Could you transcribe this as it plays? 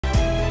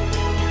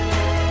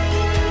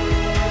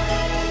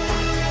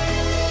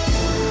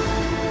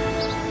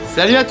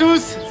Salut à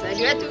tous!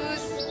 Salut à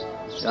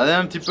tous! Regardez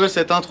un petit peu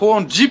cette intro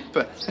en Jeep.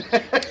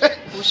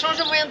 On change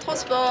de moyen de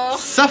transport.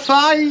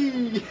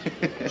 Safari.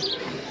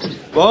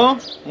 Bon,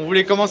 on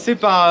voulait commencer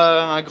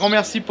par un grand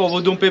merci pour vos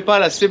dons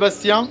PayPal à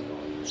Sébastien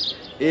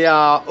et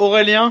à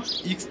Aurélien,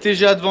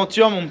 XTG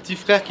Adventure, mon petit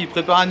frère qui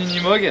prépare un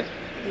Unimog.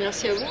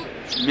 Merci à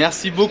vous.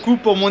 Merci beaucoup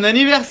pour mon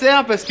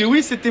anniversaire, parce que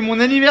oui, c'était mon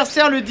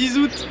anniversaire le 10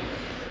 août.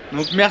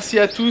 Donc merci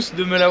à tous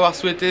de me l'avoir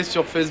souhaité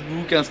sur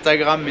Facebook,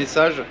 Instagram,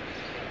 message.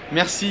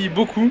 Merci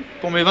beaucoup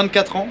pour mes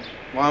 24 ans.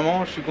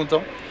 Vraiment, je suis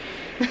content.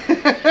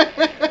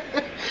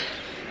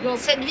 Dans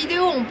cette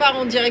vidéo, on part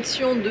en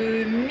direction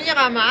de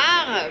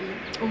Miramar.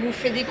 On vous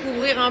fait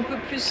découvrir un peu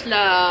plus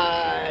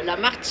la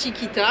marque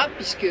Chiquita,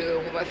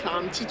 puisqu'on va faire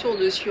un petit tour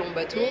dessus en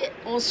bateau. Et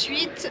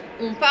ensuite,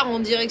 on part en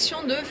direction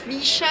de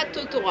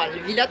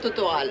Villa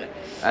Totoral.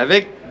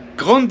 Avec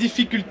grande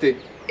difficulté.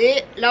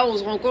 Et là, on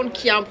se rend compte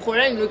qu'il y a un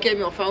problème avec le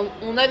camion. Enfin,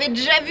 on avait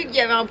déjà vu qu'il y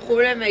avait un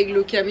problème avec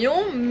le camion,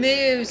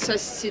 mais ça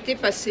s'était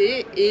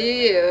passé.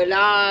 Et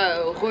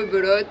là,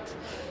 rebelote,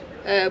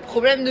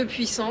 problème de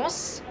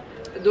puissance.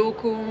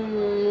 Donc,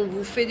 on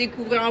vous fait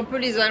découvrir un peu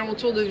les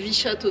alentours de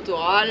Villa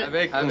Totoral.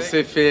 On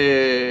s'est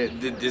fait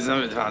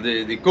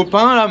des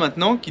copains là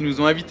maintenant qui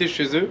nous ont invités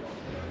chez eux.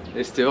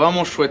 Et c'était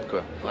vraiment chouette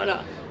quoi.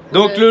 Voilà.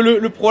 Donc,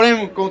 le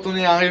problème quand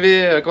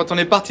on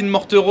est parti de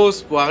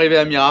Morteros pour arriver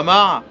à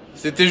Miramar,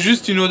 c'était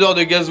juste une odeur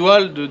de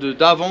gasoil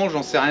d'avant,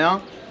 j'en sais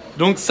rien.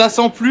 Donc ça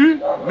sent plus,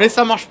 mais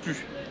ça marche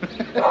plus.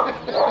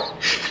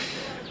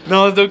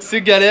 Non, donc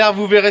c'est galère,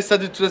 vous verrez ça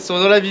de toute façon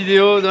dans la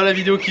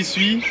vidéo qui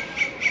suit.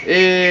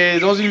 Et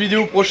dans une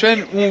vidéo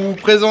prochaine où on vous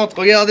présente,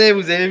 regardez,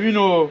 vous avez vu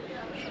nos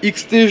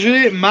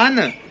XTG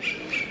Man.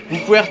 Vous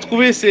pouvez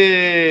retrouver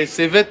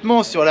ces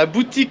vêtements sur la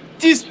boutique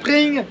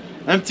Teespring.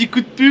 Un petit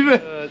coup de pub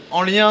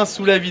en lien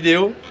sous la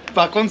vidéo.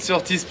 Par contre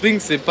sur Teespring,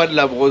 c'est pas de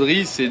la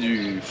broderie, c'est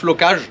du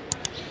flocage.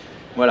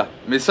 Voilà,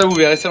 mais ça vous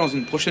verrez ça dans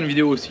une prochaine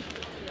vidéo aussi.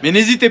 Mais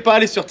n'hésitez pas à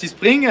aller sur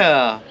Teespring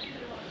à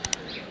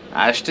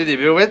acheter des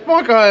beaux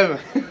vêtements quand même.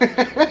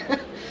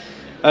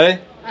 Allez,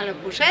 à la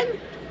prochaine.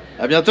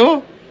 À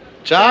bientôt.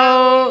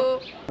 Ciao.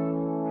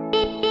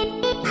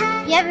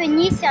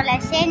 Bienvenue sur la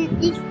chaîne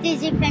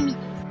XTGFAMILY,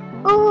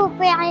 où vous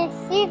pourrez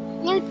suivre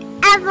une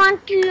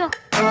aventure.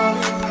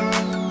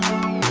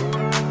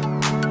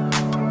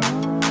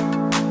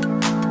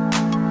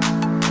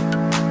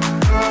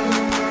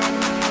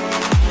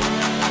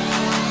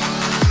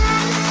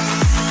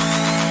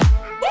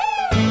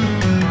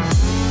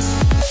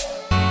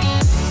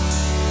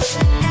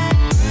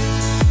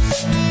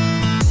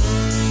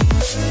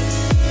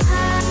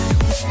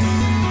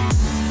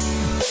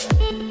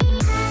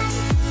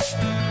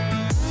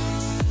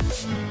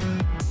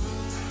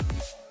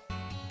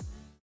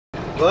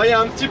 Bon, il y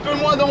a un petit peu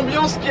moins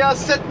d'ambiance qu'il y a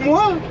 7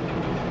 mois.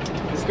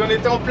 Parce qu'on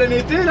était en plein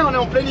été, là on est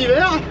en plein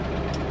hiver.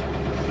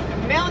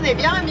 Mais on est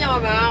bien à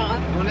Miramar.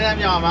 On est à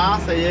Miramar,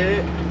 ça y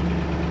est.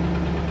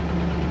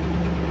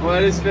 On va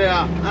aller se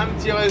faire un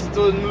petit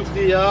resto de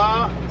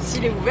Nutria.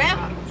 S'il est ouvert,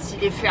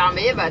 s'il est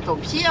fermé, bah tant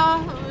pis,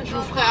 hein. Je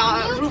vous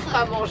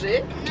ferai à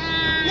manger.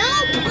 Non,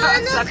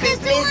 ça fait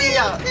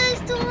plaisir.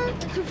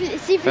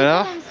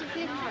 Alors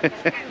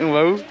on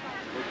va où?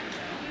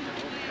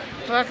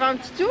 On va faire un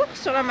petit tour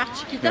sur la marque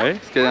Chiquita. Oui,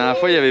 parce que la dernière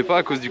fois il n'y avait pas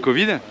à cause du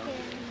Covid.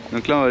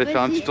 Donc là on va aller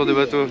faire un petit tour de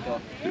bateau.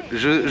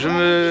 Je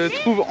me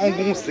trouve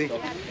engoncé.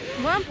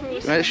 Moi un peu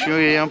aussi. Ouais, je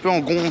suis un peu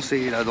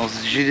engoncé là dans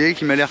ce gilet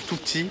qui m'a l'air tout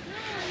petit.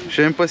 Je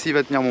sais même pas s'il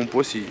va tenir mon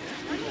poids.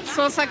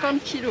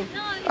 150 kilos.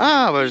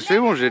 Ah bah c'est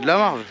bon, j'ai de la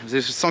marge.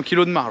 J'ai 100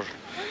 kilos de marge.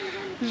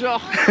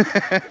 Genre.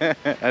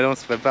 Allez, on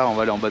se prépare, on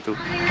va aller en bateau.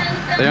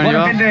 Allez, on y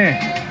va.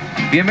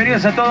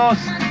 Bienvenidos a todos.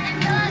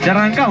 Ya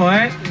arrancamos,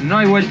 ¿eh? No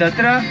hay vuelta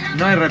atrás,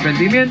 no hay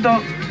arrepentimiento.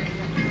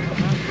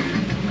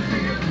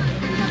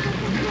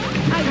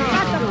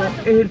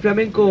 Es el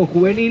flamenco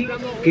juvenil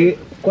que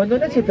cuando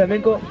nace el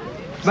flamenco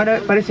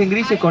parecen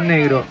grises con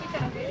negro.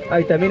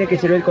 Ahí también es que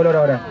se ve el color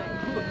ahora.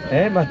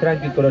 Más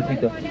tranqui el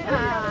colorcito.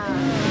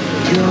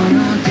 Yo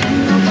no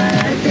tengo para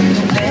darte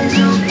un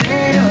beso,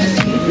 pero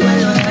sí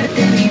puedo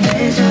darte mis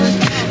besos.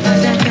 Para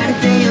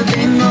sacarte yo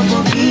tengo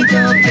poquito,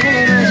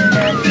 pero es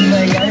gratis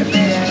bailarte un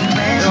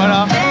beso.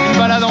 Voilà, une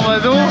balade en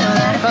bateau,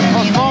 ça se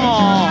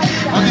transforme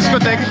en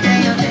discothèque.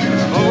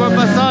 On voit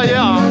pas ça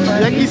ailleurs, hein. Il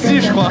n'y a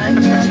qu'ici je crois.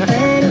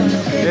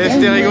 Et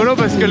c'était rigolo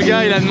parce que le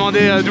gars il a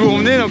demandé d'où on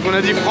venait, donc on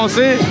a dit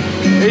français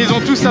et ils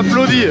ont tous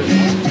applaudi.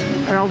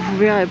 Alors vous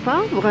verrez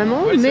pas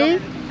vraiment, mais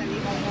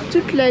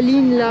toute la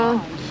ligne là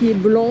qui est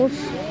blanche,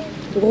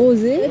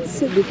 rosée,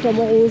 c'est des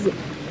flamants roses.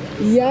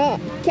 Il y a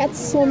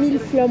 400 000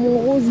 flamants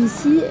roses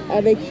ici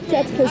avec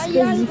 4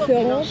 espèces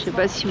différentes. Je sais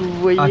pas si vous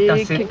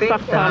voyez quelque part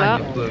par là.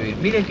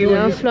 Il y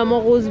a un flamant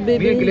rose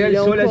bébé, il est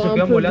encore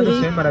un peu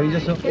gris.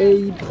 Et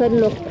ils prennent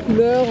leur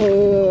couleur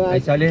à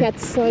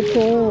 4-5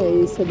 ans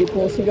et ça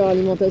dépend aussi de leur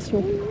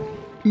alimentation.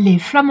 Les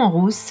flamants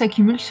roses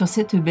s'accumulent sur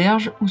cette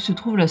berge où se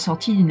trouve la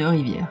sortie d'une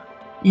rivière.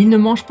 Ils ne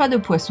mangent pas de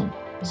poissons,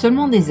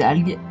 seulement des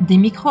algues, des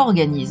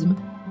micro-organismes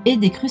et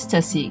des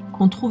crustacés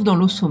qu'on trouve dans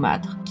l'eau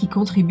saumâtre qui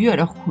contribuent à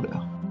leur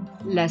couleur.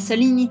 La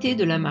salinité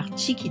de la mare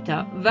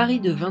Chiquita varie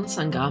de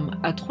 25 g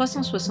à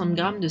 360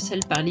 g de sel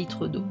par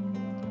litre d'eau.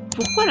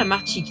 Pourquoi la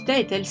mare Chiquita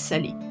est-elle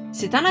salée?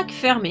 C'est un lac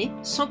fermé,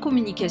 sans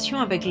communication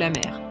avec la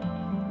mer.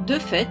 De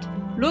fait,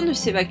 l'eau ne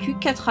s'évacue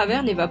qu'à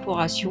travers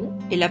l'évaporation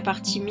et la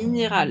partie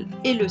minérale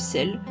et le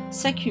sel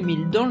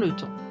s'accumulent dans le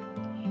temps.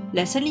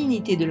 La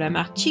salinité de la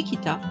mare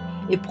Chiquita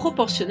est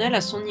proportionnelle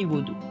à son niveau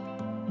d'eau.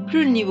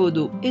 Plus le niveau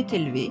d'eau est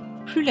élevé,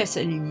 plus la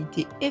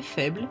salinité est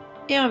faible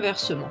et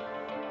inversement.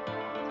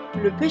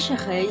 Le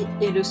péjerrey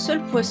est le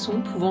seul poisson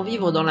pouvant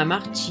vivre dans la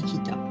mare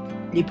Chiquita.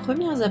 Les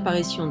premières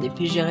apparitions des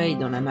péjerreys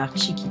dans la mare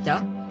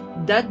Chiquita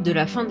datent de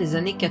la fin des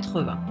années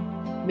 80.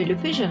 Mais le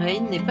péjerrey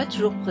n'est pas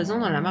toujours présent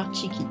dans la mare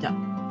Chiquita.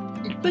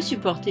 Il peut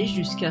supporter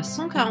jusqu'à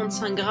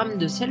 145 g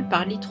de sel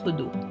par litre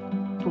d'eau.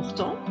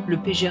 Pourtant, le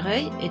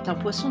péjerrey est un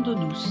poisson d'eau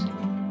douce.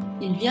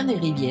 Il vient des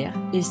rivières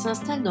et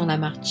s'installe dans la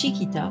mare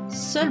Chiquita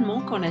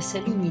seulement quand la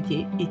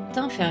salinité est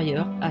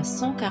inférieure à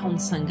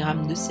 145 g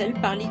de sel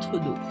par litre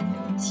d'eau.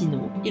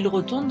 Sinon, il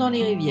retourne dans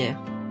les rivières.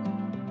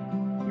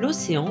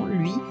 L'océan,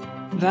 lui,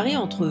 varie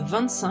entre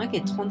 25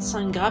 et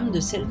 35 g de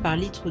sel par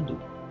litre d'eau.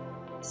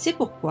 C'est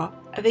pourquoi,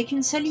 avec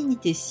une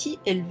salinité si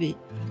élevée,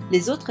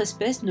 les autres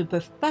espèces ne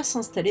peuvent pas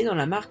s'installer dans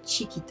la mare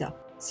Chiquita.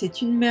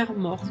 C'est une mer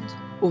morte,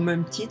 au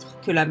même titre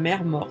que la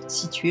mer Morte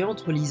située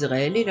entre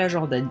l'Israël et la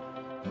Jordanie.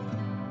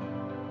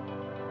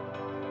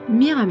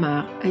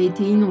 Miramar a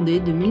été inondée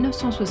de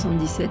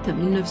 1977 à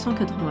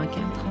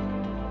 1984.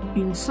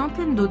 Une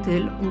centaine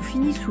d'hôtels ont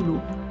fini sous l'eau,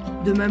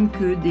 de même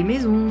que des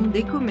maisons,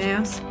 des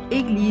commerces,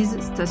 églises,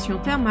 stations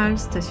thermales,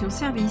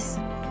 stations-service,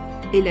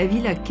 et la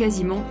ville a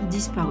quasiment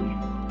disparu.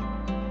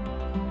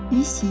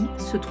 Ici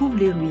se trouvent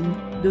les ruines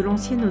de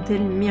l'ancien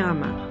hôtel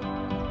Miramar,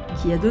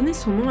 qui a donné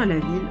son nom à la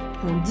ville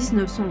en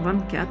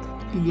 1924,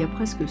 il y a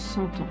presque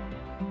 100 ans.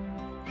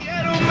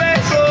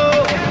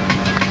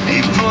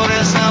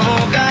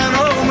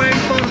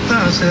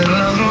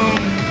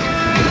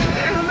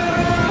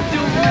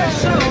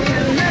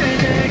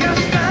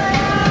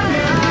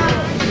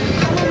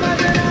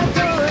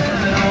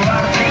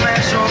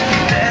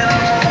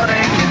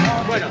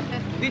 Bueno,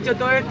 dicho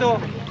todo esto,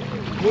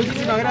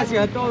 muchísimas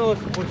gracias a todos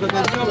por su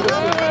atención.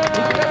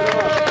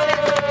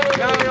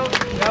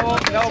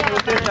 Bravo por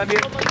ustedes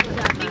también.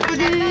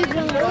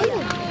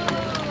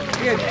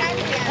 Bien,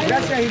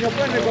 gracias y nos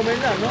pueden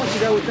recomendar, ¿no? Si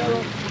les ha gustado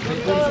las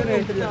excursiones de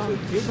Estrella Azul.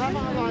 ¿Sí?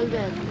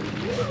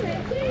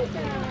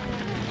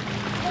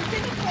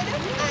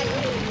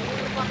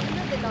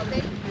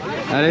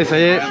 Allez, ça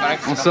y est,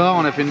 on sort,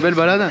 on a fait une belle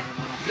balade.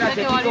 Il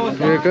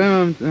y a quand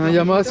même un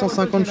Yamaha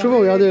 150 chevaux,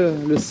 regardez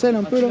le sel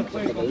un peu là.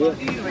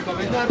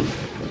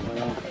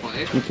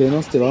 Ok,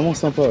 non, c'était vraiment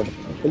sympa. Ouais.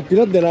 Et le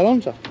pilote de la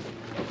lancha?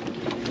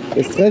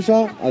 Estrella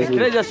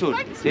Azul. Estrella Azul,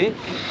 ¿sí?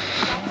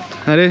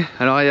 Allez,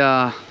 alors il y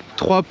a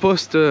 3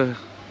 postes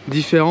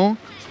différents,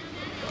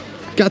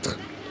 4.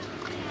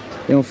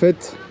 Et en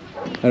fait,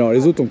 alors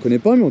les autres on connaît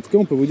pas, mais en tout cas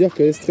on peut vous dire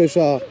que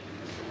Estrella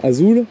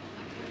Azul,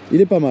 il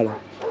est pas mal.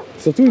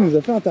 Surtout il nous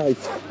a fait un tarif.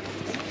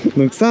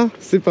 Donc ça,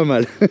 c'est pas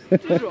mal.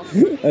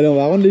 Allez, on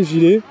va rendre les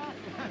gilets.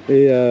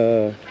 Et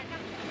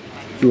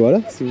puis voilà,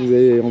 si vous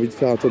avez envie de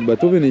faire un tour de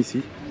bateau, venez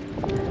ici.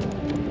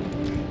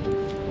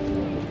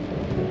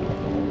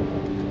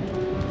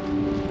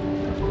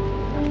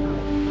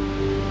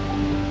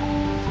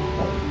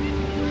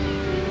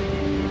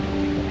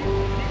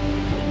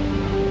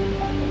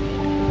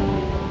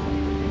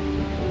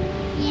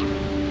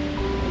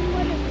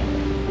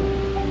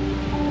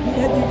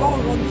 Il y a du vent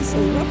aujourd'hui, ça se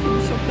voit, faut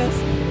du sur place.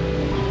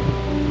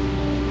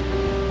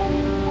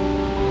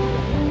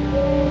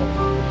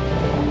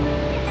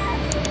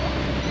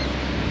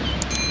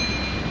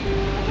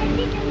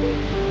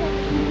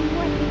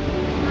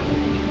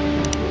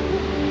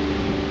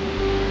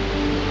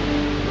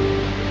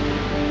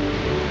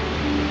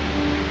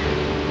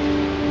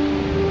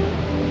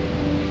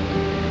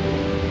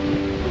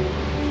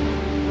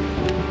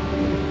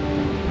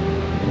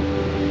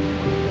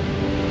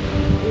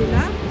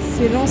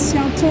 C'est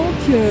l'ancien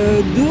tank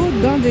d'eau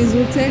d'un des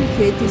hôtels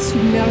qui a été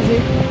submergé.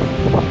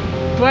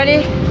 Bon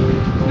allez,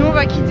 nous on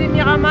va quitter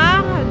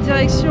Miramar,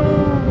 direction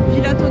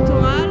Villa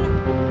Totoral.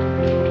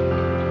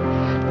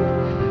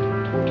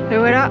 Et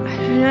voilà,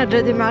 Julien a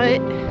déjà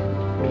démarré.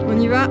 On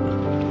y va.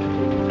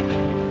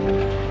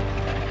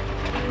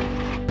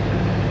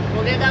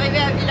 On vient d'arriver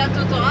à Villa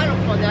Totoral,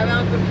 enfin on est arrivé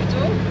un peu plus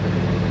tôt.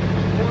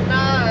 On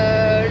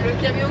a le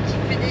camion qui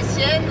fait des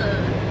siennes.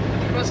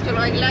 Je pense que le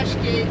réglage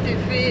qui a été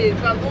fait est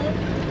pas bon.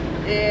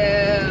 Et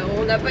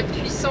on n'a pas de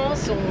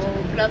puissance,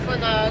 on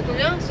plafonne à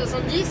combien?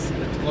 70?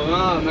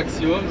 80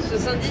 maximum.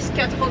 70,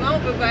 80, on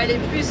peut pas aller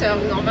plus. Alors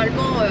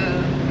normalement,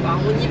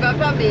 on n'y va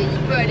pas, mais il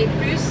peut aller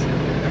plus.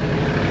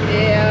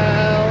 Et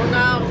on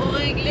a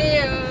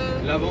réglé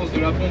l'avance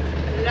de la pompe.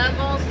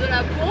 L'avance de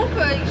la pompe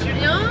avec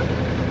Julien.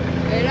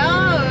 Et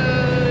là,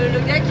 le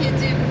gars qui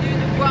était venu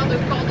nous voir de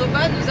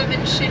Cordoba nous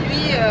amène chez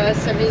lui, à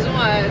sa maison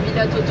à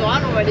Villa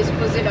Totoral. On va aller se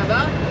poser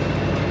là-bas.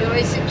 Et on va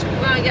essayer de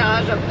trouver un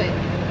garage après.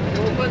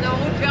 Donc on est en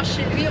route vers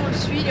chez lui, on le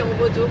suit, il est en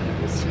moto.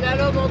 On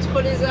slalom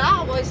entre les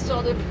arbres,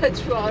 histoire de ne pas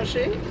tout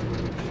arracher.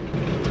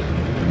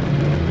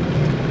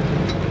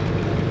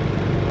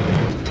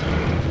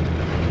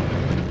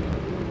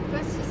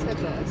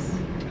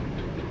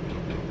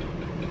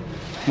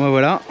 Bon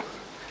voilà,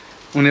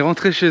 on est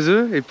rentré chez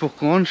eux et pour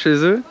qu'on rentre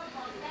chez eux,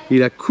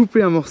 il a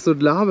coupé un morceau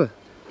de l'arbre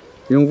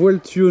et on voit le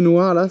tuyau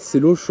noir là, c'est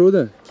l'eau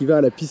chaude qui va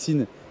à la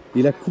piscine.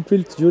 Il a coupé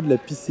le tuyau de la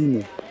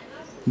piscine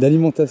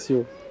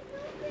d'alimentation.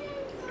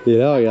 Et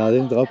là,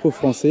 regardez, drapeau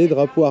français,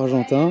 drapeau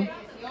argentin.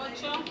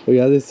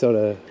 Regardez sur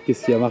le...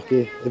 Qu'est-ce qu'il y a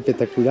marqué?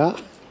 Espectaculaire.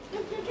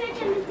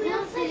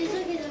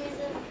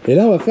 Et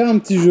là, on va faire un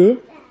petit jeu.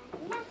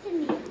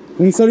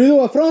 Un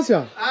saludo a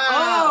Francia.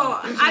 Oh,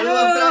 allô.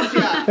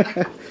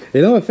 Et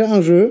là, on va faire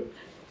un jeu.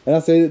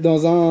 Alors, c'est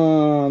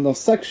dans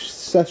chaque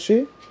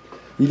sachet,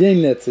 il y a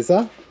une lettre, c'est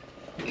ça?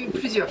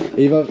 Plusieurs.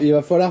 Et il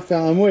va falloir faire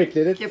un mot avec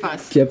les lettres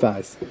Qui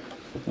apparaissent.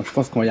 Donc, je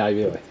pense qu'on va y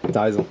arriver, ouais.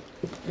 T'as raison.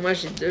 Moi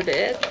j'ai 2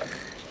 lettres.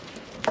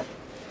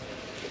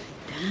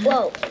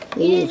 Wow.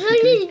 Il est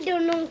joli ton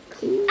nom.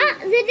 Ah,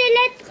 c'est des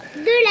lettres.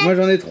 2 lettres. Moi,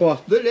 j'en ai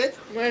 3. 2 lettres.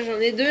 Moi j'en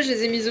ai 2, je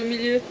les ai mises au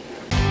milieu.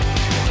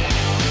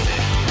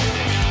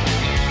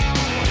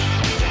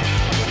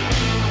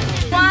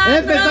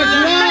 C'est bien.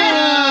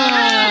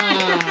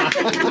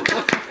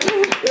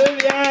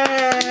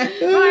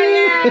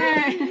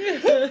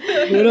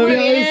 On a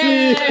bien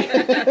réussi.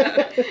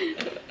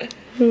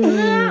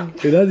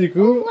 Et là, du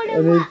coup,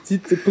 on a une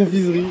petite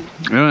confiserie.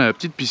 Et là, on a la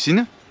petite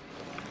piscine.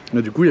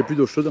 Là, du coup, il n'y a plus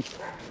d'eau chaude.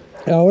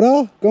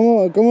 Ahora,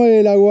 ¿cómo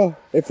es el agua?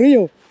 ¿Es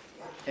frío?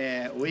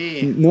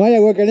 Oui. No hay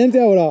agua caliente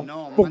ahora.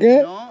 No, ¿Por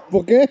qué? no.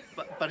 ¿Por qué?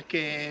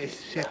 Porque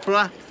c'est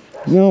froid.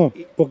 No,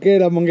 porque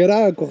la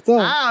manguera corta.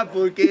 Ah,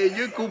 porque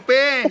yo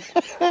coupé.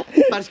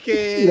 Parce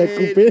que Il a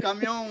coupé. le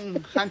camion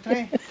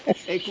rentré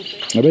et coupé.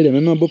 Ah bah, il y a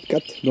même un bobcat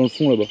dans le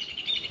fond là-bas.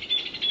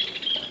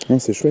 Oh,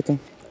 c'est chouette, hein.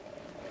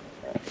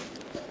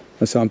 On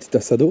va faire un petit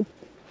assado.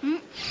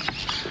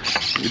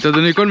 Il t'a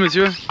donné quoi le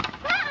monsieur?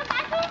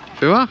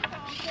 Fais voir.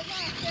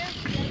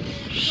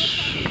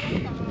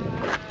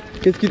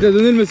 Qu'est-ce qu'il t'a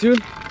donné le monsieur?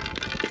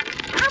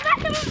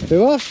 Fais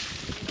voir.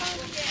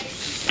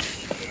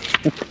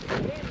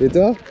 Et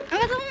toi?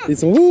 Ils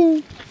sont où,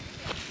 hein?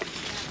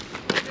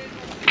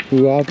 Vous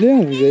vous rappelez,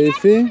 on vous avait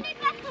fait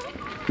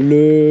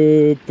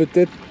le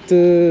peut-être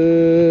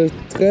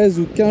 13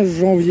 ou 15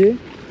 janvier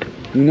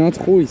une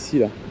intro ici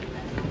là.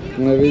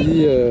 On avait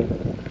dit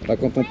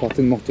quand on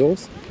partait de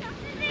Morteros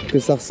que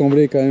ça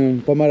ressemblait quand même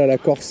pas mal à la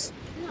Corse,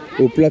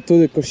 au plateau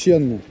de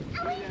Cochionne,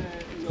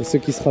 pour ceux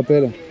qui se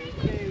rappellent.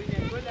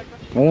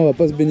 Voilà, on va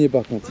pas se baigner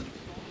par contre.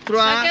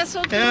 3,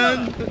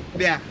 1,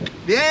 bien,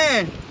 bien.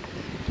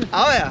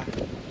 Ahora,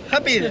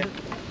 rapide.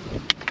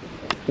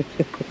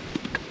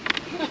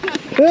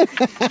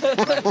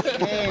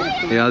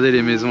 Regardez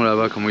les maisons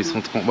là-bas, comment ils sont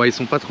tranquilles. Bon, ils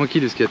sont pas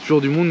tranquilles parce qu'il y a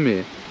toujours du monde,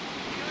 mais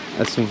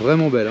elles sont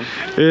vraiment belles, hein.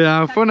 Et la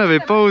dernière fois, on n'avait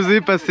pas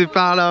osé passer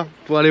par là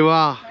pour aller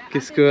voir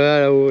qu'est-ce que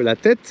là-haut, la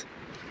tête.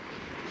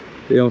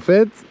 Et en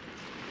fait,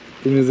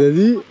 il nous a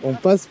dit, on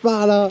passe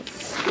par là.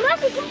 Moi,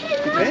 c'est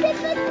complètement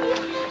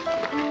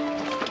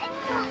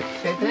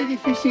C'est très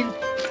difficile.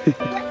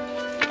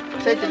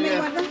 C'est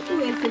bien.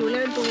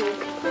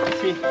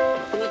 Sí.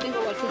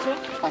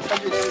 Hasta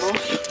yo tengo.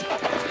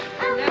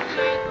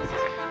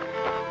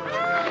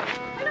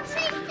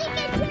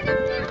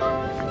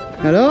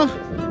 Alors?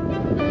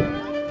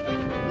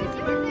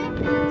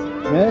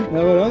 Ouais, là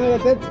voilà, on a la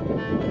tête.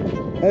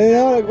 Elle est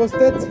là, la grosse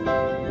tête.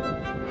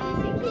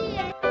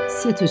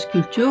 Cette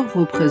sculpture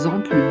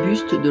représente le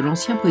buste de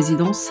l'ancien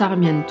président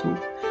Sarmiento,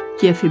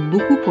 qui a fait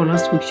beaucoup pour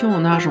l'instruction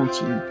en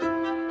Argentine.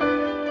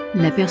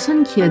 La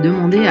personne qui a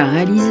demandé à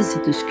réaliser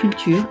cette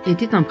sculpture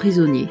était un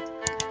prisonnier.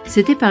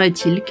 C'était,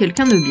 paraît-il,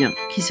 quelqu'un de bien,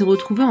 qui s'est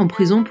retrouvé en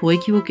prison pour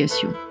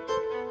équivocation.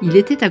 Il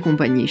était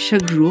accompagné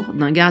chaque jour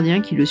d'un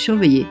gardien qui le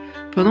surveillait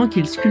pendant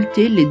qu'il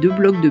sculptait les 2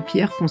 blocs de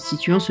pierre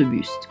constituant ce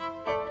buste.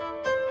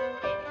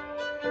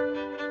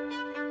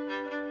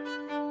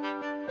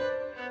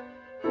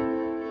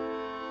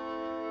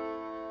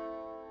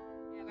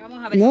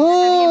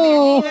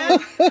 Non.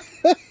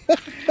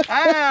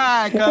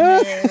 Ah, comme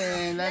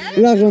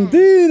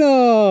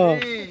L'Argentina.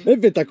 Sí.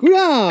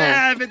 Espectacular.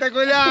 Ah,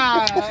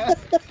 espectacular.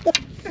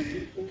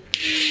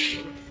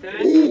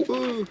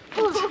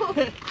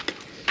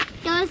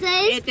 ¿Cómo se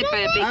dice?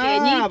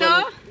 Pequeñito.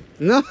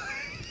 Non.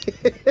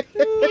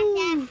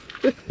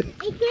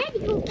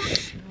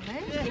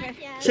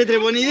 C'est très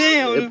bonne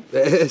idée. Hein?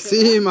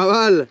 Si, ma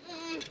balle.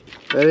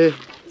 Allez,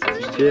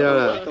 tiens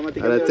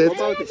à la tête.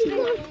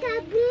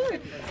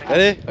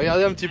 Allez,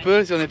 regardez un petit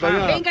peu si on n'est pas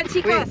bien. Venga,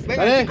 chicos.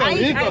 Allez,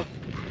 vite.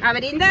 A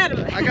brindar.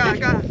 Acá,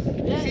 acá.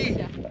 Sí.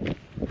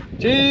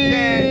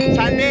 Cheers.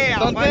 Santé,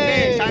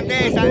 santé,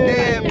 santé, santé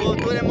pour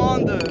tout le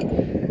monde.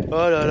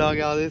 Oh là là,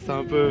 regardez, c'est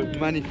un peu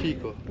magnifique.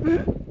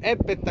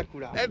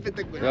 Espectacular.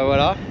 Espectacular. Ben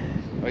voilà,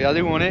 regardez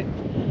où on est.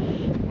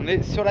 On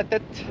est sur la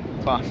tête.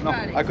 Enfin, non,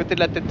 à côté de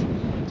la tête.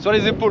 Sur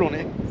les épaules, on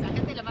est.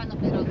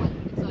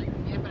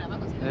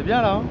 On est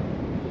bien là. Hein.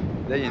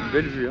 Là, il y a une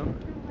belle vue. Hein.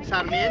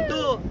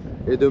 Sarmiento.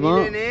 Et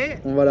demain,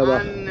 on va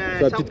là-bas,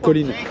 sur la petite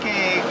colline.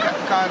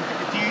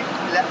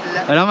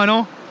 Alors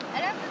Manon?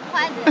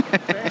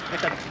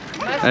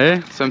 Allez,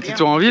 c'est un petit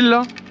tour en ville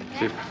là.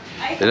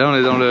 Et là on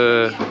est dans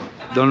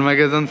le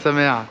magasin de sa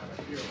mère.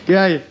 Qui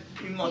aille?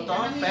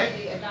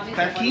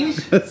 Perkins,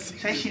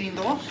 6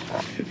 cilindros.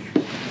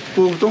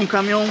 Pour ton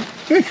camion.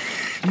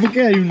 Pourquoi il y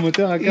a eu le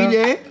moteur à Il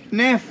est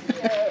neuf.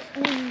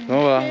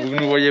 Bon, voilà, vous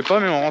ne voyez pas,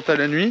 mais on rentre à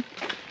la nuit.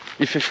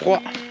 Il fait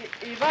froid.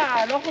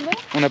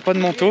 On n'a pas de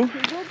manteau.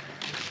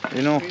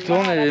 Et là on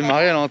retourne et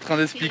Marie elle est en train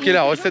d'expliquer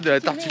la recette de la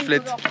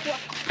tartiflette.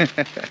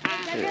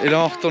 Et là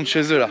on retourne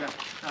chez eux là.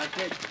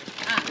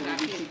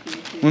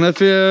 On a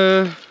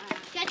fait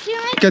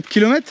 4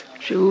 km.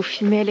 Je vais vous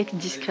filmer Alex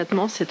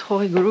discrètement, c'est trop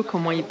rigolo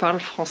comment il parle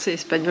français et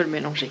espagnol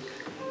mélangé.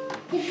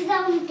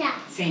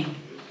 Sí.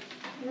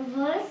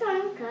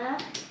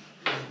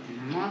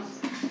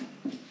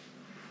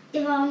 Y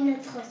va un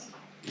otro.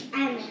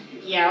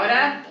 Y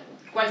ahora,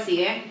 ¿cuál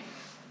sigue?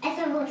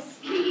 Esa voz.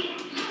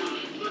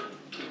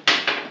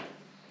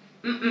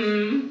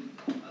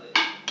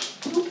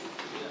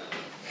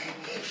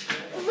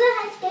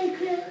 Verás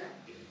quelques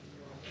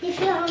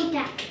différents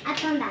cas.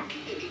 Attendez.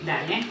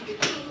 Dale.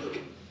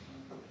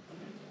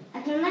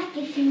 Attendez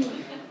que finisse.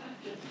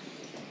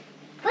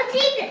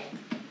 Possible.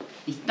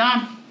 ¿Listo?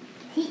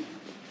 Si.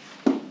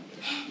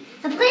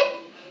 Après,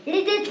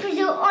 les deux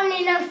toujours, on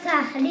les lance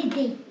les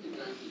dés.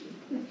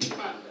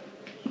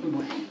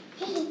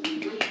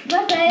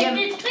 Vas a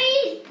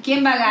détruire.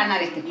 ¿Quién va a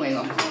ganar este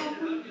juego?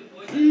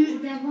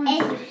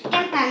 Es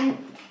cantante.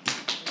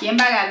 ¿Quién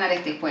va a ganar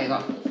este juego?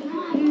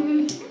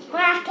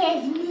 Porque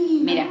es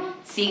mío. Mira,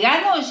 si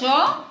gano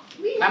yo,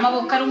 vamos a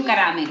buscar un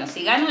caramelo.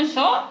 Si gano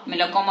yo, me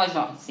lo como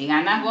yo. Si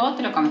ganas vos,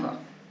 te lo comes vos.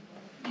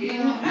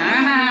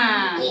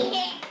 Ah.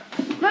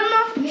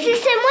 Maman, si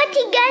c'est moi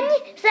qui gagne,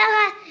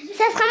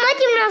 ça sera moi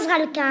qui mangera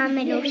le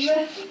caramellos.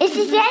 Et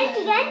si c'est elle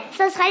qui gagne,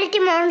 ça sera elle qui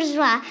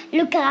mangera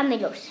le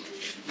caramellos.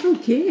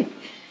 Ok.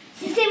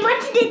 Si c'est moi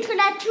qui détruis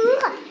la tour,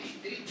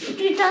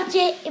 tout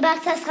entier, et ben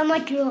ça sera moi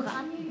qui l'aura.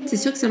 C'est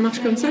sûr que ça marche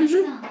comme ça le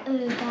jeu? Je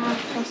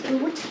pense que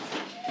oui.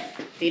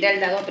 Tira el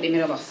dado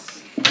primero vos.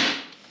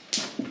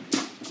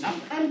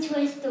 Un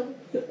tuesto.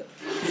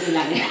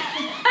 Dale.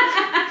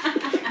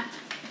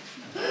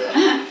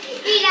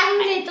 Il a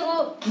roulé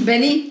trop.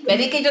 Vení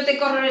que yo te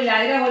corro en la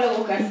heladera, vos lo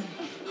buscas.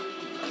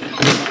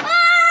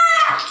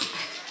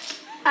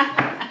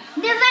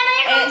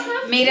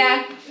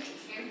 Mira,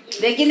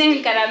 ¿de quién es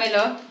el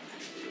caramelo?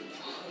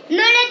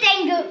 No le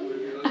tengo.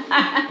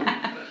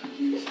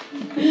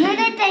 No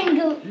le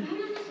tengo.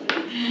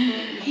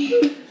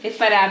 Es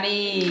para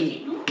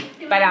mí.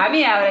 Para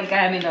mí ahora el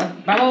caramelo.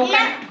 Vamos a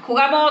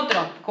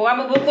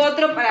buscar, busco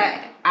otro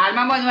para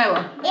armamos de nuevo.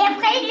 Y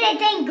après le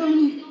tengo.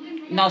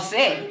 No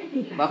sé,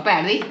 vos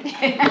perdiste.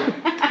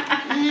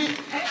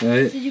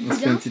 Ouais, on se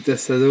fait un petit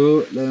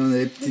assado. Là on a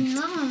des petites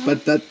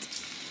patates.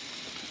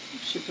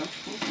 Je sais pas.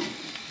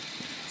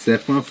 C'est la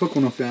première fois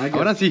qu'on en fait un gars.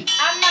 Voilà, si.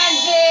 À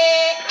manger.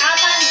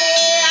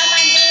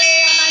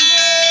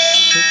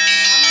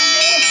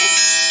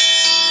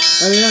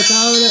 Allez à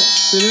table,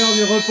 c'est l'heure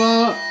du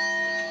repas.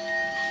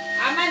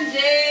 À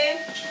manger.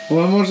 On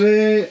va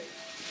manger.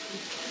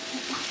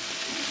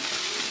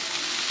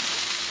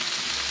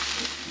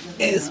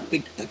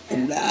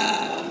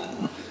 Espectacular.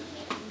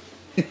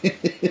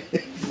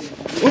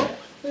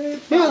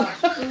 Oh.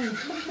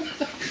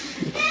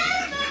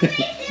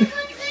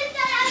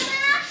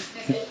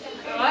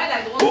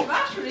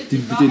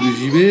 Petite bouteille de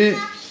gibier.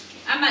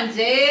 À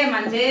manger.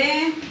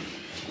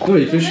 Oh,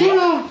 il fait chaud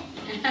là.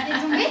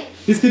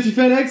 Qu'est-ce que tu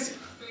fais, Alex?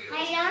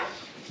 Rien.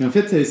 Mais en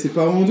fait, ça les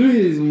sépare en deux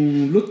et ils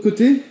ont de l'autre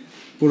côté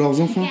pour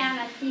leurs enfants.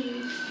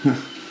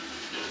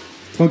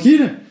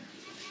 Tranquille?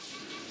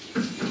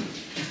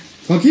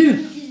 Tranquille?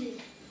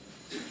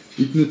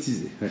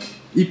 Hypnotisé, ouais.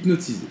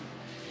 Hypnotisé.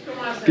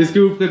 Qu'est-ce que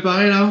vous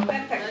préparez là?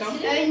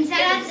 Une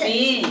salade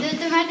Sí. de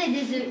tomates et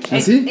des œufs. Ah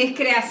si? Es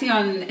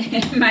creación,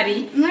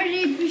 Marie. Moi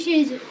j'ai épluché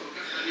les œufs.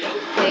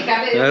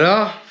 Et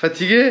alors?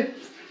 Fatigué?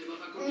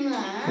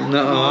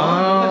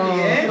 Non.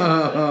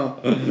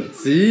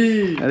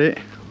 Si. Allez,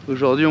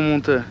 aujourd'hui on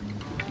monte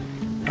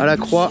à la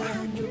croix.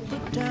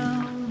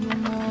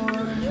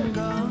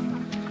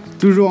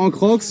 Toujours en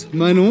crocs,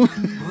 Manon.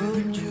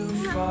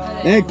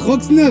 Eh,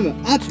 crocs neuves,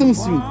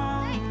 attention.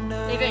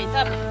 Les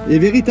véritables. Les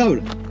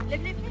véritables.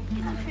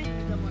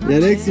 Et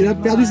Alex, il a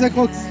perdu sa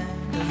crocs.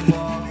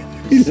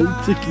 Il a le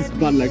pied qui se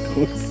barre de la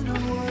crocs.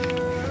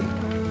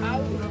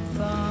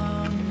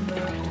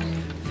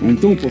 En même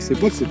temps, on pensait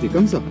pas que c'était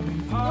comme ça.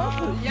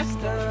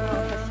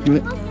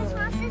 Ouais.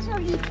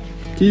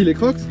 Qui, les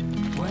crocs?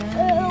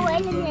 Ouais,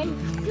 les miennes.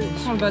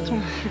 Prends le bâton,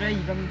 celui-là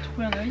il va me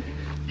trouver un œil.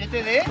 Je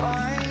t'aide.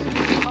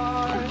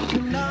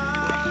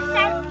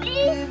 Ça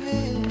plie.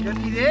 Je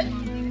t'aide.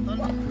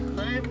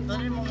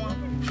 Donnez-moi.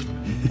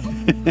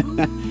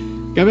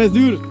 Cabesse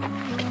dure.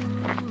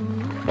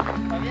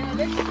 Ça vient,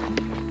 Alex?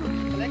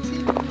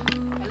 Alexis?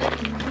 Alex?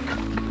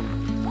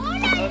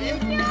 Ça vient?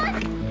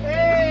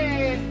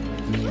 Hey!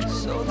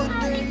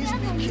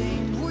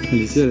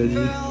 Alicia, elle a dit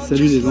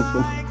salut les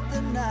enfants.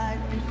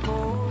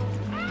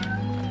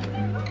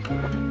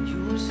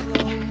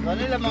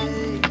 Donnez la main.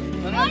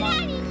 Donnez la main.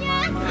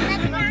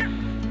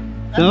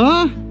 Ça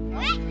va?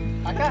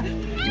 Acá.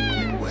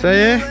 Ça y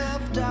est?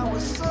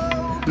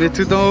 On est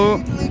tout en haut.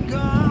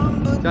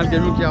 Tiens, le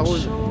camion qui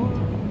arrose.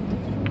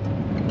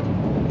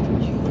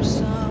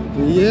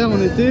 Et hier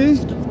on était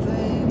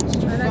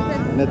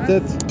À la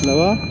tête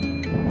là-bas.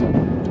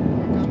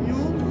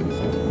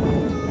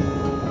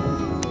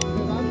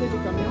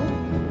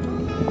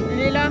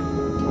 Il est là.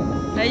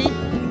 Aïe.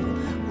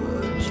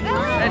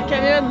 Elle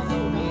camionne.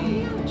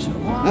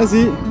 Ah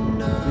si,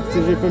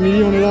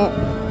 XTGFAMILY, on est là.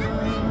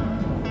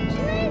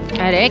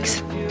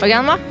 Alex,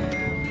 regarde-moi.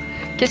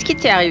 Qu'est-ce qui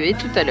t'est arrivé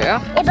tout à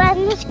l'heure? Et ben,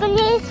 nous je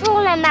connais sur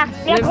la marque.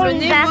 La Mais grande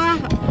venez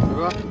marque.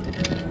 voir.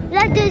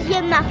 La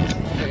deuxième marque.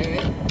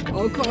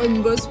 Encore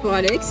une bosse pour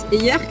Alex. Et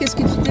hier, qu'est-ce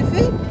que tu t'es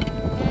fait?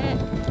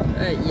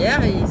 Hier,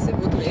 il s'est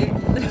vautré.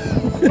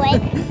 Ouais.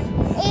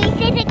 Et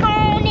c'était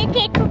quand on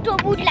était tout au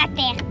bout de la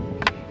terre.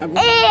 Ah bon?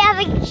 Et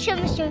avec ce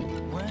monsieur.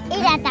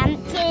 Et la dame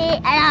qui est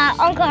elle a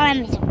encore la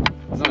maison.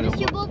 Non,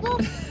 Monsieur Bobo.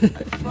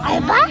 Ah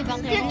bah,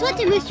 parce que toi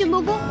t'es Monsieur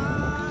Bobo.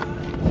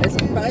 Est-ce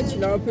qu'il paraît que tu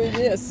l'as un peu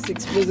aidé à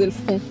s'exploser le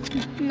front?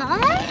 Non.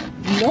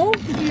 Non?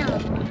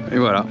 Et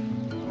voilà,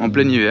 en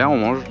plein hiver, on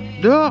mange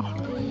dehors.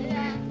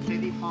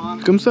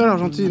 Comme ça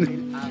l'Argentine.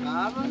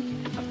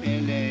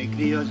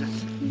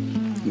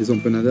 Les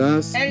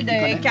empanadas. Elle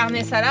de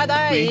carne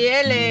salada et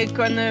elle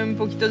con un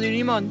poquito de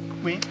limon.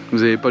 Vous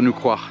n'allez pas nous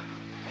croire.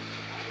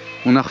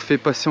 On a refait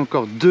passer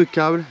encore 2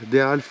 câbles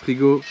derrière le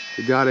frigo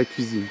et derrière la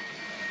cuisine.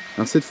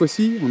 Alors cette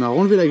fois-ci, on a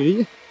renlevé la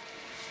grille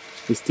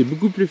et c'était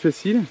beaucoup plus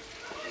facile.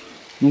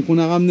 Donc on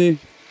a ramené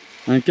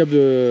un câble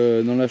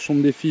dans la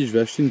chambre des filles. Je vais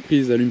acheter une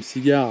prise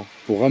allume-cigare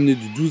pour ramener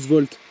du 12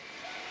 volts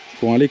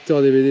pour un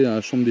lecteur DVD dans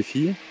la chambre des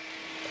filles.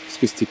 Parce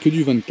que c'était que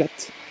du 24.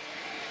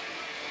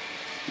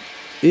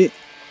 Et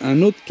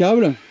un autre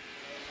câble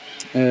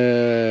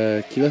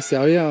qui va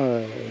servir,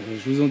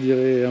 je vous en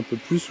dirai un peu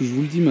plus ou je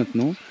vous le dis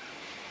maintenant.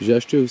 J'ai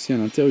acheté aussi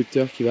un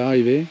interrupteur qui va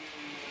arriver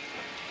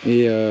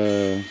et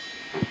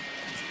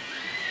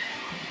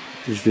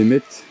je vais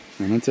mettre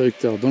un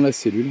interrupteur dans la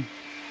cellule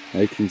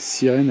avec une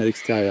sirène à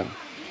l'extérieur.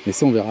 Mais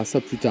ça on verra ça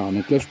plus tard.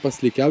 Donc là je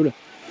passe les câbles,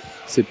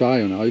 c'est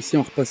pareil, on a réussi à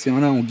en repasser un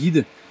là en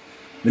guide.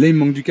 Mais là il me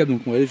manque du câble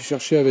donc on va aller le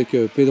chercher avec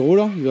Pedro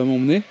là, il va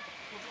m'emmener.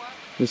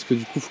 Parce que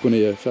du coup il faut qu'on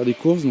aille faire des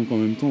courses, donc en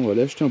même temps on va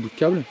aller acheter un bout de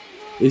câble.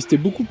 Et c'était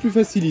beaucoup plus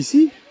facile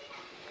ici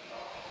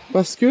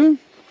parce que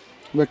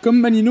bah, comme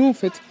Manino en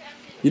fait,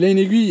 il a une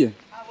aiguille,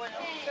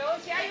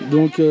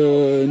 donc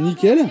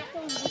nickel,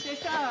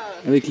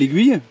 avec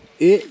l'aiguille,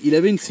 et il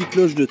avait une scie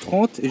cloche de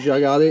 30, et j'ai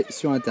regardé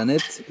sur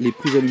internet, les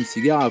prises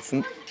allume-cigare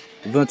font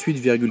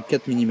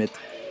 28,4 mm.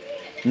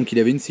 Donc il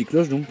avait une scie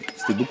cloche, donc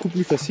c'était beaucoup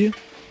plus facile.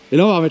 Et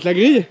là on va remettre la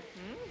grille.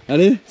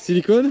 Allez,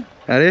 silicone.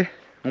 Allez,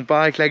 on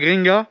part avec la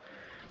gringa,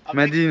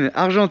 Madine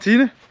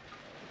Argentine.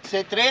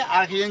 C'est très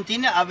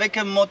argentine avec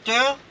un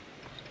moteur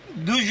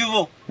 2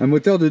 chevaux. Un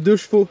moteur de 2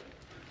 chevaux,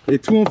 et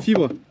tout en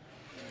fibre.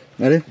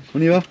 Allez, on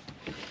y va.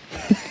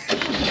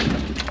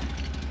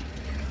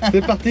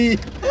 C'est parti.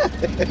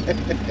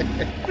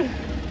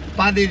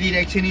 Pas de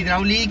direction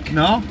hydraulique.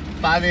 Non.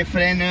 Pas de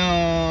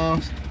frenos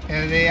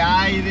de aire.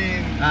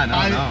 Ah, non,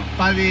 pas, non.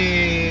 Pas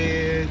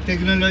de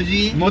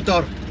technologie.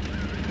 Moteur.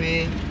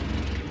 Oui.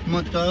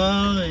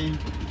 Moteur.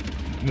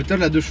 Moteur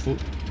de la 2 chevaux.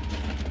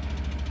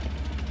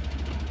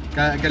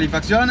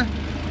 Calefacción.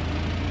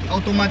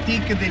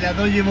 Automatique de la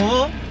 2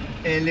 chevaux.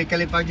 Et les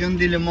calefactions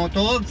du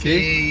moteur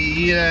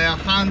qui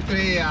rentre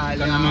à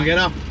la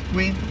manguera.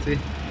 Oui. Et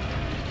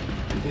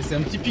c'est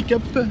un petit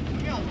pick-up.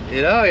 Et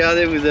là,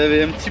 regardez, vous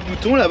avez un petit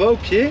bouton là-bas au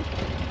pied.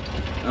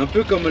 Un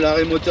peu comme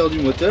l'arrêt moteur du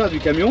moteur, du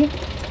camion.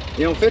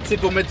 Et en fait, c'est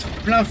pour mettre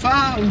plein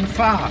phare ou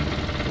phare.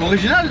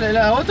 Original,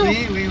 la auto.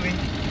 Oui, oui, oui.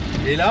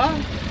 Et là,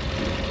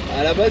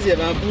 à la base, il y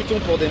avait un bouton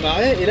pour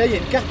démarrer. Et là, il y a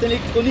une carte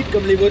électronique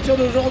comme les voitures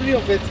d'aujourd'hui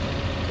en fait.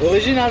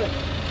 Original.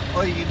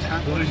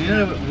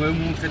 Original, on va vous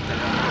montrer tout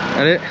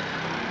à l'heure. Allez,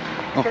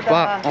 on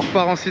repart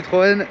en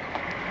Citroën.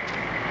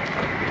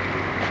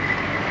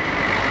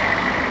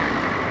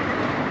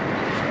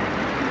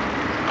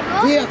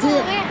 Tire,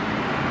 tire.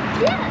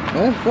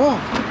 Ouais, fort.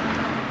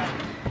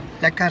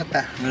 La carte.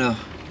 Alors,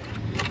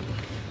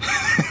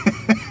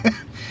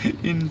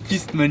 une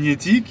piste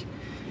magnétique.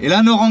 Et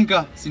là, no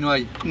ranca, sinon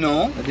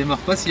Non, elle démarre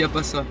pas s'il n'y a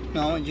pas ça.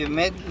 non, je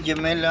mets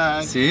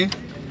la C'est.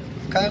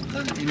 carte,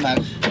 il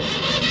marche.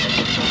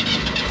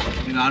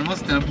 Mais normalement,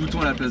 c'était un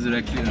bouton à la place de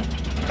la clé là.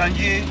 Quand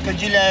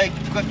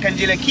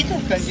je la quitte,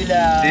 quand je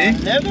la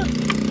Si. lève,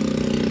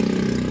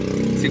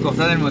 C'est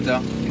Cortana le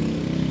moteur.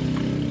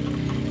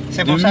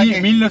 c'est pour ça que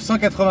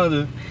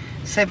 1982.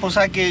 c'est pour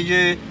ça que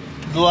je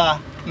dois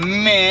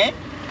mettre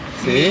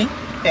C'est.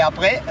 et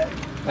après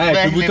Ah, avec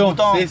le les bouton.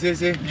 boutons, C'est.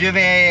 je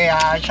vais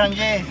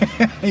changer.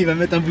 Il va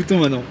mettre un bouton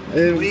maintenant.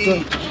 Et Oui. ça.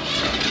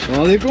 Vous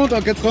vous rendez compte,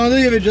 en 82,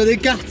 il y avait déjà des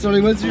cartes sur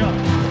les voitures.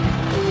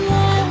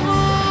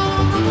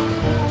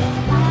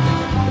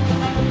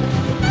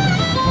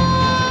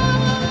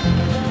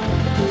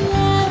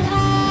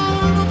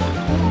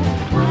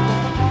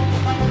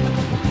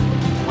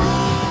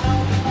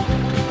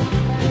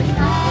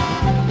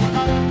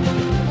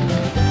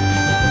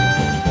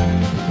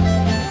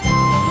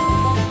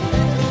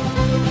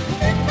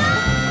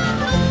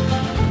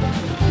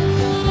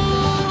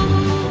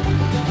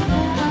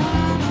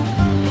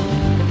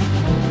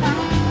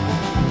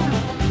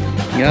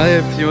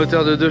 Regardez, petit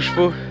moteur de 2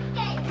 chevaux.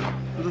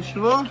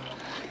 chevaux.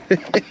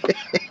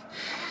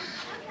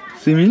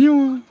 C'est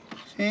mignon,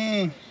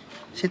 hein.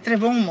 C'est très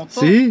bon moto.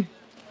 Si.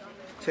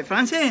 C'est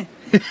français.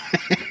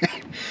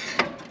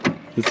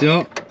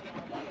 Attention.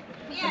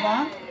 Ça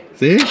va?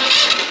 Si.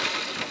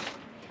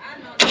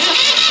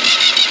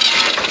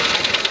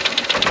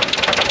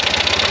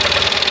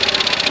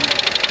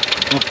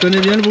 On reconnaît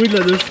bien le bruit de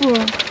la 2 chevaux,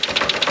 hein.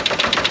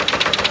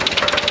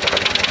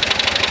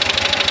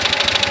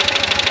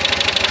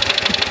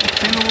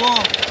 C'est nouveau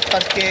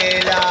parce que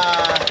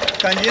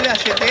quand je l'ai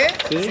acheté,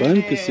 C'est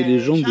vrai que c'est les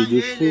jantes de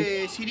 2 chevaux.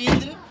 les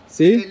cylindres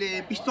Si. et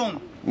les pistons.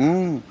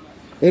 Ah.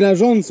 Et la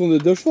jante sont de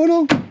 2 chevaux,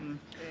 non?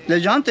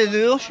 Les jantes sont de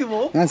 2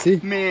 chevaux, Ah si.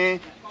 mais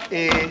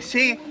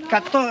c'est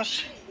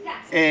 14.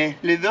 Et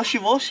les 2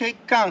 chevaux, c'est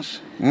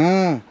 15.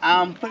 Ah,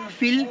 Un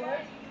profil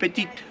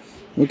petit.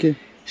 ok.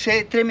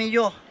 C'est très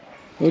meilleur.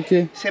 Ok.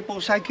 C'est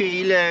pour ça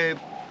qu'il est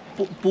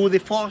pour de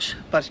force,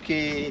 parce que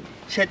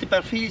cet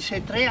profil,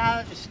 c'est très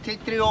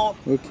haut.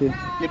 Ok.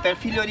 Le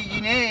profil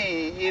original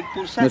est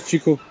pour ça. Más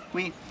chico.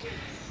 Oui.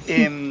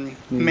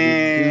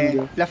 Mais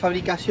la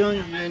fabrication,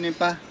 je n'ai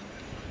pas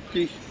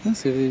plus. Ah,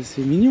 c'est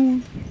mignon, hein.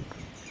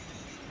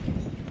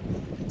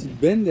 Petite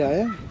benne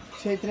derrière.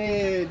 C'est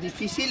très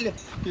difficile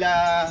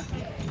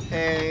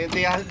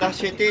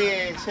d'acheter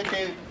cette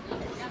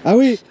Ah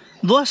oui.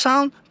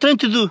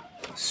 232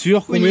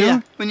 Sur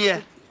combien? unités.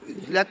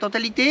 La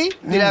totalité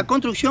de la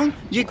construction,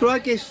 je crois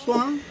que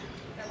soit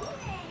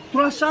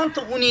 300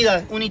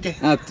 unités.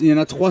 Ah, il y en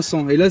a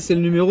 300. Et là, c'est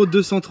le numéro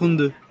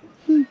 232.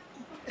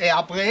 Et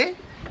après,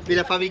 de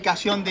la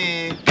fabrication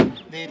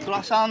de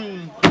 300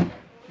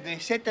 de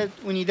cette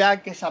unité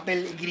qui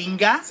s'appelle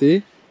Gringa,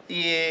 Si.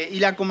 et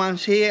ils ont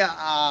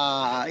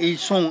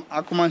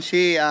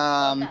commencé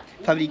à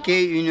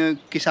fabriquer une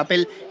qui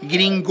s'appelle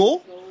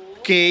Gringo,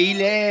 qui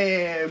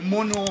est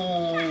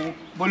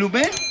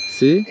monovolume.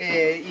 Si.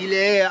 Et il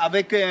est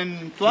avec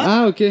une toit.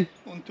 Ah, ok.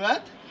 Une toit.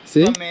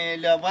 Si. Comme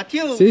la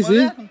voiture. Si,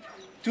 moderne.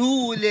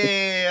 Tous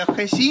les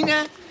résines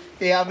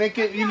et avec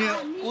une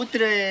autre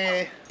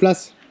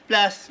Place.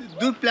 place,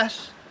 2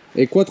 places.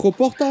 Et cuatro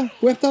puerta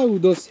ou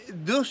dos?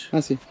 2.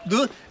 Ah, si.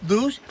 2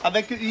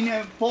 avec une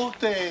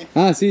porte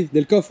Ah, si,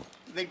 del coffre.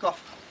 de coffre.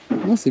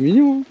 Non, c'est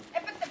mignon, hein.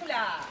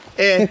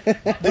 Et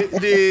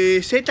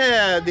de cette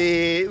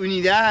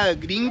unité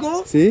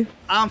Gringo, Si.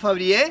 en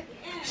fabriqué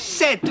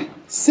 7.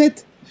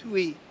 7.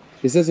 Oui.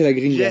 Et ça, c'est la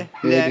gringa.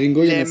 Et la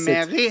gringo, il y en a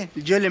 7.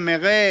 Je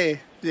l'aimerais.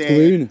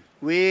 Trouver une.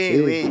 Oui,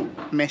 Oui. oui,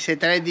 mais c'est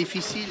très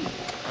difficile.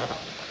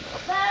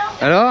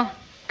 Alors,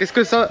 qu'est-ce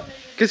que ça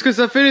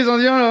fait les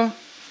Indiens là?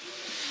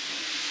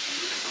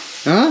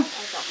 Hein?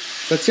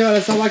 Ça tire à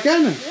la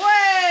sarbacane? Ouais.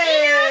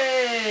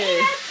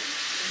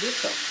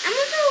 À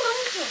mon tour.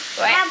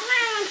 Ouais.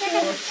 Après, on fait la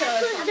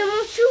chose de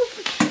mon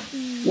souffle.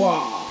 Waouh!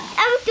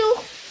 À mon tour.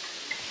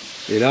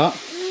 Et là,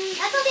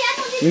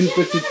 Attendez. une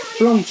petite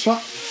plancha.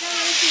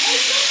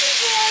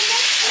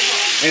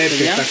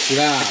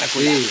 Espectaculaire.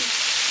 Oui.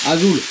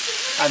 Azul.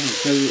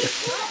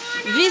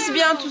 Vise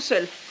bien tout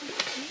seul.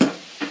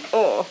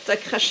 Oh, t'as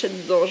craché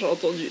dedans, j'ai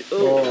entendu.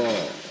 Oh.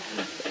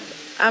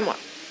 À moi.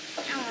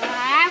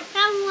 Ah,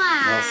 pas moi.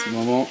 Ah, ce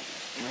moment.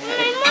 Mais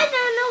moi,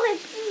 j'en aurais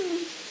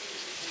plus.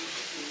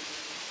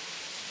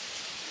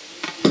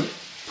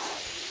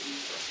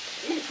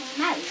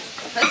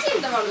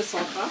 Facile d'avoir le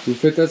centre, hein. Vous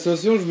faites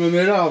attention, je me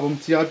mets là, vous me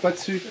tirez pas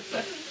dessus.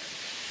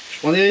 Je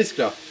prends des risques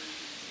là.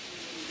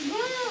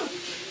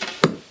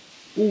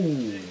 Ouh.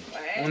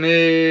 On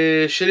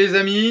est chez les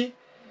amis.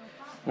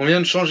 On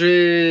vient de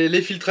changer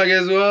les filtres à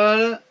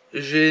gasoil.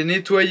 J'ai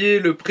nettoyé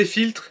le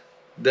pré-filtre.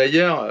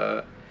 D'ailleurs,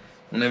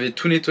 on avait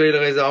tout nettoyé, le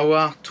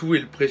réservoir, tout, et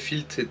le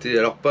pré-filtre c'était,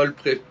 alors pas le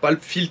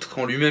filtre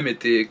en lui-même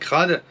était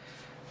crade,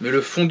 mais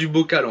le fond du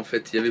bocal en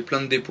fait, il y avait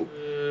plein de dépôts.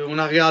 On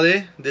a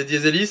regardé des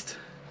dieselistes.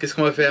 Qu'est-ce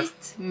qu'on va faire?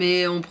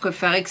 Mais on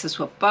préférait que ça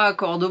soit pas à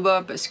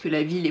Cordoba parce que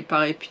la ville n'est pas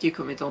réputée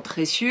comme étant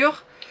très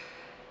sûre.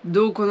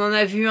 Donc on en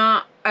a vu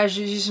un à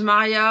Jésus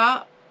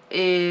Maria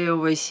et on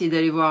va essayer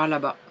d'aller voir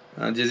là-bas.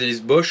 Un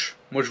dieseliste Bosch.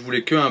 Moi je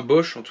voulais que un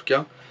Bosch en tout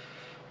cas.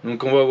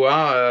 Donc on va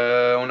voir.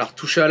 On a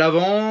retouché à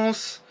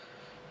l'avance.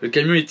 Le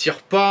camion il tire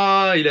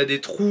pas, il a des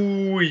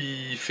trous,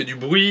 il fait du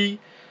bruit.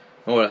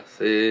 Bon, voilà,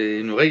 c'est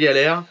une vraie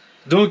galère.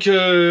 Donc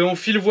on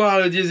file voir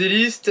le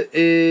dieseliste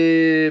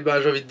et bah,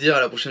 j'ai envie de dire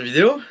à la prochaine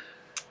vidéo.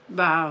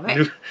 Bah ouais.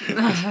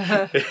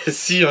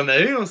 Si on a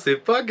eu, on sait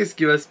pas qu'est-ce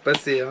qui va se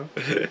passer. Hein.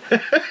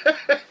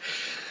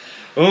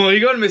 On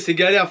rigole, mais c'est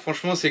galère,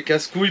 franchement, c'est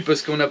casse-couille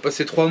parce qu'on a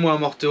passé 3 mois à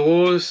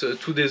Morteros,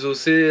 tout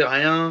désossé,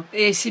 rien.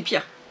 Et c'est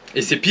pire.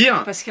 Et c'est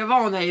pire. Parce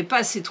qu'avant, on n'avait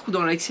pas ces trous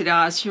dans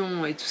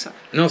l'accélération et tout ça.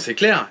 Non, c'est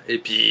clair. Et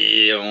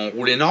puis, on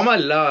roulait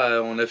normal.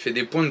 Là, on a fait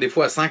des pointes des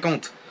fois à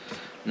 50.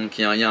 Donc,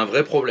 il y a un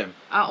vrai problème.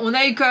 Ah, on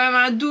a eu quand même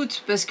un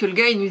doute parce que le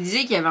gars, il nous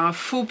disait qu'il y avait un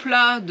faux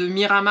plat de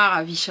Miramar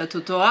à Villa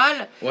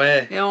Totoral.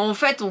 Ouais. Et en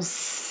fait, on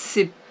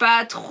sait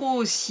pas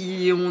trop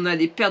si on a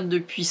des pertes de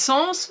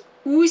puissance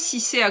ou si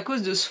c'est à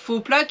cause de ce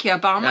faux plat qui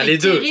apparemment est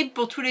terrible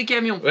pour tous les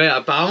camions. Ouais,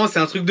 apparemment c'est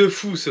un truc de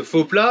fou ce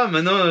faux plat.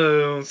 Maintenant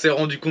on s'est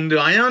rendu compte de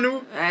rien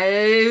nous.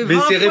 Mais 20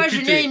 fois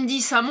Julien il me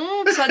dit ça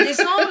monte, ça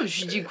descend.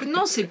 Je lui dis écoute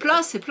non c'est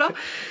plat, c'est plat.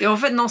 Et en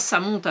fait non ça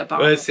monte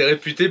apparemment. Ouais c'est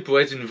réputé pour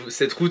être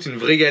cette route une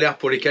vraie galère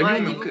pour les camions,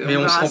 Ouais, donc, mais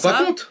on se rend pas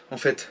compte en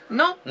fait.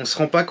 Non. On se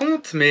rend pas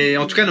compte, mais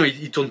en tout cas non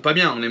il tourne pas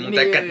bien, on est monté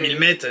à 4000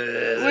 mètres.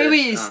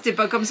 Oui c'était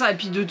pas comme ça, et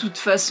puis de toute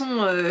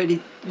façon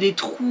les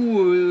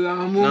trous à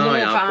un moment,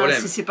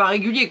 c'est pas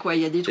régulier quoi,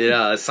 il y a des trous. Et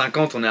là à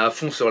 50 on est à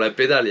fond sur la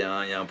pédale, il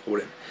y a un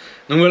problème.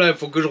 Donc voilà, il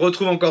faut que je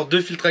retrouve encore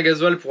 2 filtres à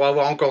gasoil pour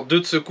avoir encore 2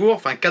 de secours,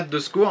 enfin 4 de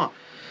secours.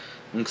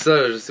 Donc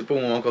ça, je sais pas où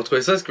on va encore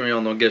trouver ça, parce qu'on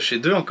en a gâché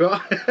 2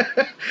 encore.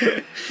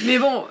 Mais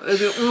bon,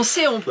 on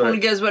sait, on prend le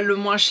gasoil le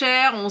moins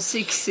cher, on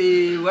sait que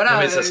c'est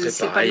voilà,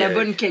 c'est pas de la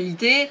bonne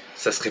qualité.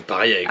 Ça serait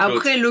pareil avec l'autre.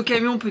 Après, le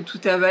camion peut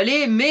tout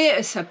avaler,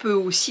 mais ça peut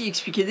aussi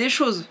expliquer des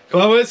choses.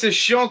 Ouais, c'est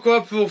chiant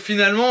quoi, pour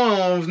finalement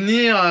en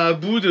venir à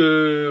bout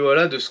de,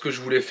 voilà, de ce que je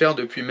voulais faire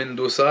depuis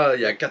Mendoza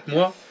il y a 4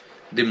 mois.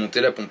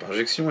 Démonter la pompe à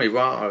injection et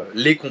voir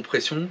les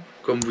compressions,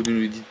 comme vous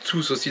nous dites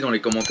tous aussi dans les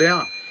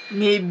commentaires.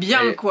 Mais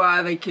bien quoi,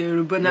 avec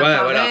le bon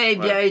appareil,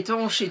 bien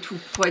étanche et tout,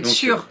 pour être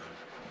sûr.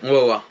 On va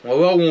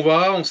voir où on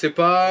va, on sait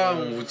pas,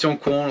 on vous tient au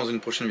courant dans une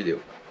prochaine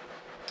vidéo.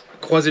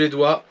 Croisez les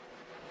doigts,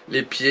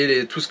 les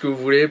pieds, tout ce que vous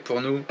voulez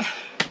pour nous.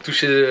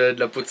 Toucher de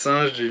la peau de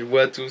singe, du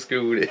bois, tout ce que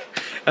vous voulez.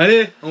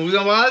 Allez, on vous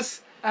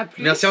embrasse. À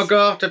plus. Merci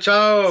encore, ciao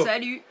ciao.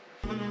 Salut.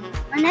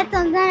 En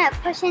attendant la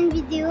prochaine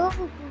vidéo,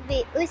 vous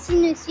pouvez aussi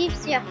nous suivre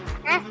sur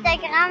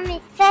Instagram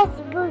et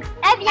Facebook.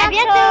 À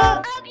bientôt.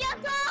 À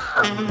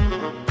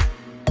bientôt.